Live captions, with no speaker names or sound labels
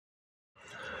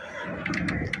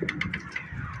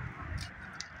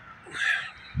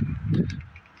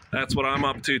That's what I'm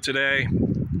up to today.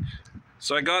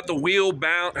 So I got the wheel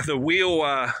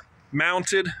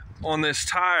mounted on this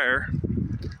tire,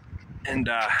 and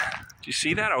do you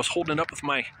see that? I was holding it up with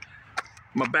my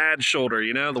bad shoulder,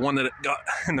 you know, the one that got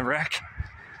in the wreck.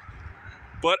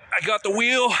 But I got the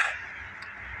wheel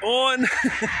on,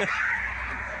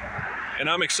 and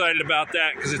I'm excited about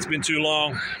that because it's been too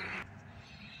long.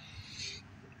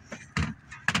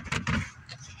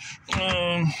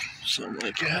 Something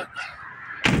like that.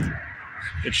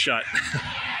 It's shut.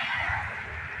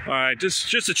 All right,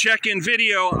 just a check-in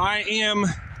video. I am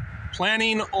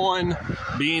planning on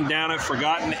being down at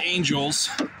Forgotten Angels,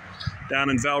 down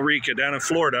in Valrica, down in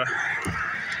Florida,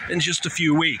 in just a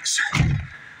few weeks.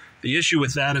 The issue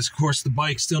with that is, of course, the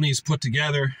bike still needs put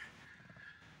together.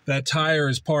 That tire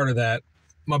is part of that.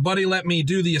 My buddy let me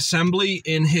do the assembly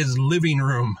in his living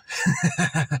room.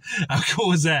 How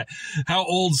cool is that? How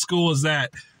old school is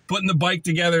that? Putting the bike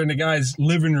together in the guy's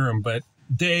living room. But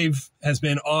Dave has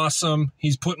been awesome.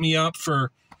 He's put me up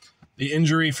for the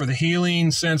injury, for the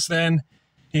healing since then.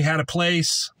 He had a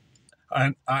place.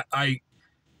 I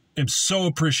am so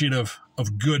appreciative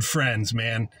of good friends,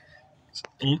 man.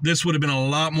 This would have been a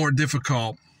lot more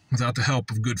difficult without the help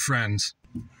of good friends.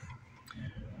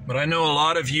 But I know a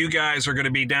lot of you guys are going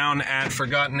to be down at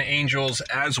Forgotten Angels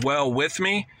as well with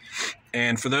me.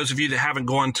 And for those of you that haven't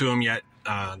gone to them yet,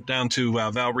 down to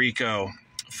Valrico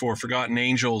for Forgotten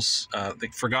Angels, the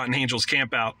Forgotten Angels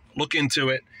camp out, look into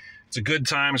it. It's a good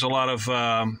time. There's a lot of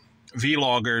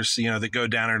vloggers, you know, that go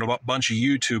down there, a bunch of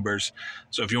YouTubers.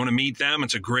 So if you want to meet them,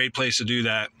 it's a great place to do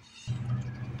that.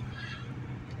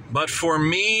 But for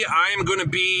me, I am going to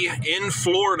be in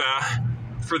Florida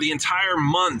for the entire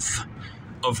month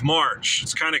of March.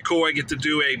 It's kind of cool. I get to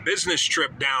do a business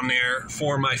trip down there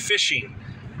for my fishing.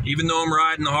 Even though I'm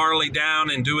riding the Harley down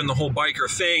and doing the whole biker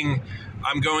thing,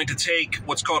 I'm going to take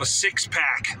what's called a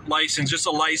 6-pack license, just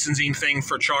a licensing thing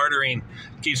for chartering.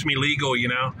 Keeps me legal, you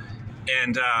know.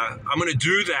 And I'm going to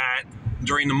do that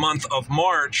during the month of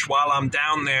March while I'm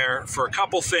down there for a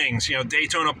couple things. You know,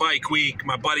 Daytona Bike Week,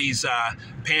 my buddy's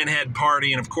Panhead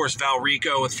Party, and of course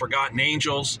Valrico with Forgotten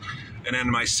Angels, and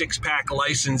then my 6-pack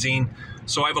licensing.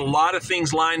 So I have a lot of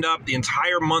things lined up. The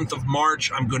entire month of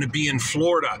March, I'm going to be in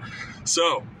Florida.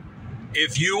 So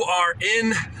if you are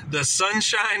in the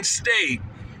Sunshine State,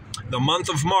 the month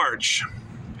of March,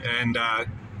 and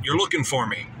you're looking for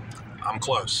me, I'm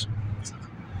close.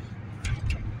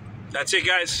 That's it,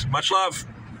 guys. Much love,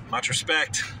 much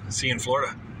respect. See you in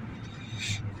Florida.